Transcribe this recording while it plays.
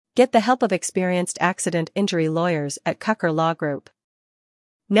Get the help of experienced accident injury lawyers at Kucher Law Group.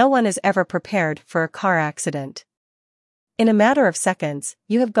 No one is ever prepared for a car accident. In a matter of seconds,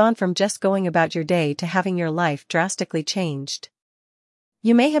 you have gone from just going about your day to having your life drastically changed.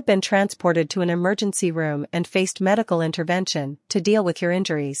 You may have been transported to an emergency room and faced medical intervention to deal with your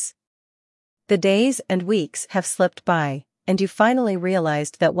injuries. The days and weeks have slipped by, and you finally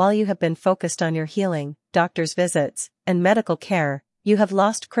realized that while you have been focused on your healing, doctor's visits, and medical care, you have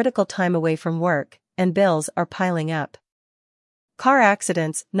lost critical time away from work, and bills are piling up. Car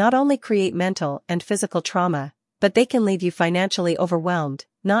accidents not only create mental and physical trauma, but they can leave you financially overwhelmed,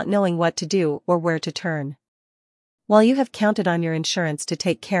 not knowing what to do or where to turn. While you have counted on your insurance to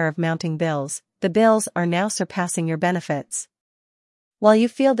take care of mounting bills, the bills are now surpassing your benefits. While you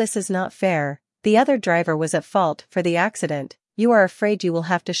feel this is not fair, the other driver was at fault for the accident, you are afraid you will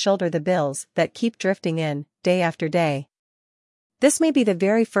have to shoulder the bills that keep drifting in, day after day. This may be the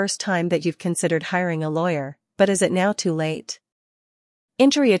very first time that you've considered hiring a lawyer, but is it now too late?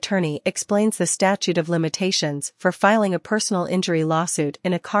 Injury attorney explains the statute of limitations for filing a personal injury lawsuit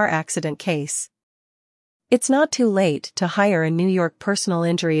in a car accident case. It's not too late to hire a New York personal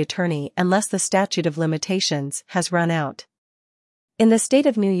injury attorney unless the statute of limitations has run out. In the state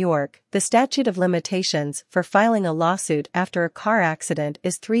of New York, the statute of limitations for filing a lawsuit after a car accident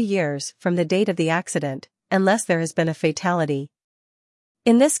is 3 years from the date of the accident, unless there has been a fatality.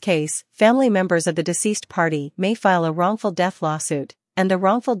 In this case, family members of the deceased party may file a wrongful death lawsuit, and the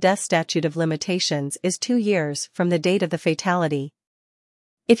wrongful death statute of limitations is 2 years from the date of the fatality.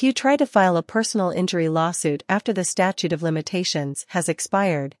 If you try to file a personal injury lawsuit after the statute of limitations has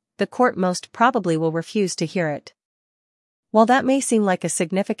expired, the court most probably will refuse to hear it. While that may seem like a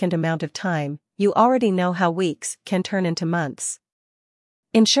significant amount of time, you already know how weeks can turn into months.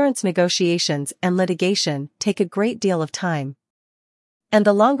 Insurance negotiations and litigation take a great deal of time. And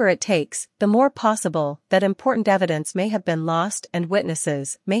the longer it takes, the more possible that important evidence may have been lost and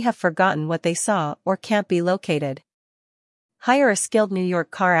witnesses may have forgotten what they saw or can't be located. Hire a skilled New York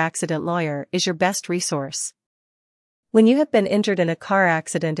car accident lawyer is your best resource. When you have been injured in a car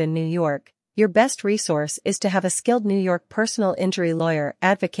accident in New York, your best resource is to have a skilled New York personal injury lawyer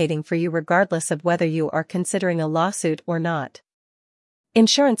advocating for you regardless of whether you are considering a lawsuit or not.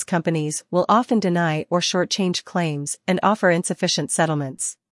 Insurance companies will often deny or shortchange claims and offer insufficient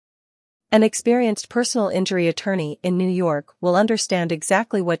settlements. An experienced personal injury attorney in New York will understand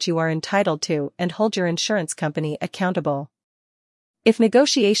exactly what you are entitled to and hold your insurance company accountable. If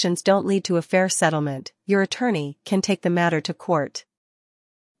negotiations don't lead to a fair settlement, your attorney can take the matter to court.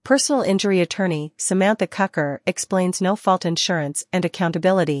 Personal injury attorney Samantha Kucher explains no-fault insurance and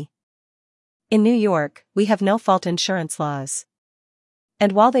accountability. In New York, we have no-fault insurance laws.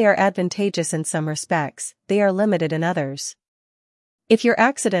 And while they are advantageous in some respects, they are limited in others. If your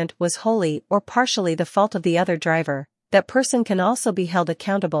accident was wholly or partially the fault of the other driver, that person can also be held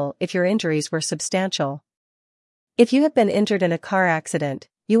accountable if your injuries were substantial. If you have been injured in a car accident,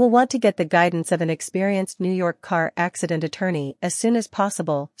 you will want to get the guidance of an experienced New York car accident attorney as soon as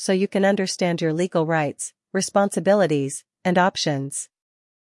possible so you can understand your legal rights, responsibilities, and options.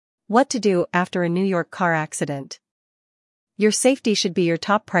 What to do after a New York car accident? Your safety should be your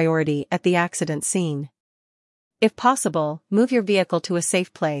top priority at the accident scene. If possible, move your vehicle to a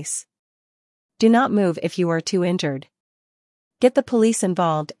safe place. Do not move if you are too injured. Get the police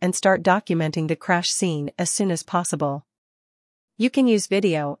involved and start documenting the crash scene as soon as possible. You can use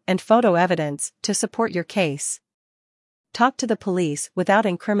video and photo evidence to support your case. Talk to the police without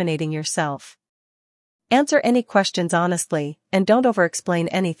incriminating yourself. Answer any questions honestly, and don't over-explain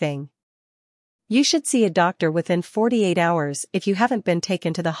anything. You should see a doctor within 48 hours if you haven't been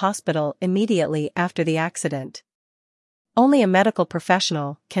taken to the hospital immediately after the accident. Only a medical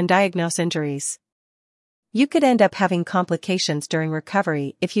professional can diagnose injuries. You could end up having complications during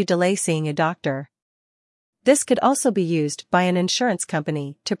recovery if you delay seeing a doctor. This could also be used by an insurance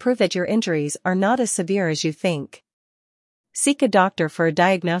company to prove that your injuries are not as severe as you think. Seek a doctor for a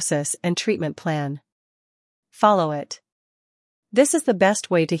diagnosis and treatment plan. Follow it. This is the best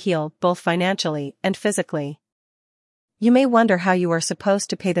way to heal both financially and physically. You may wonder how you are supposed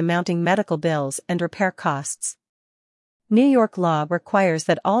to pay the mounting medical bills and repair costs. New York law requires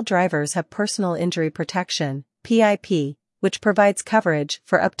that all drivers have personal injury protection, PIP, which provides coverage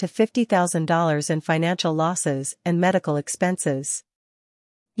for up to $50,000 in financial losses and medical expenses.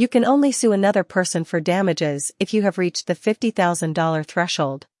 You can only sue another person for damages if you have reached the $50,000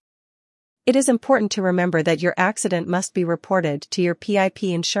 threshold. It is important to remember that your accident must be reported to your PIP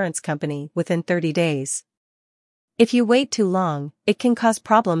insurance company within 30 days. If you wait too long, it can cause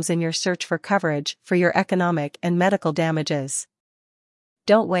problems in your search for coverage for your economic and medical damages.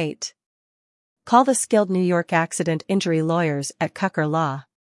 Don't wait. Call the skilled New York accident injury lawyers at Kucher Law.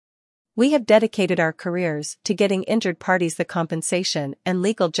 We have dedicated our careers to getting injured parties the compensation and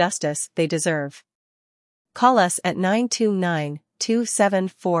legal justice they deserve. Call us at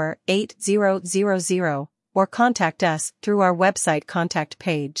 929-274-8000 or contact us through our website contact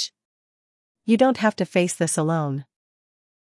page. You don't have to face this alone.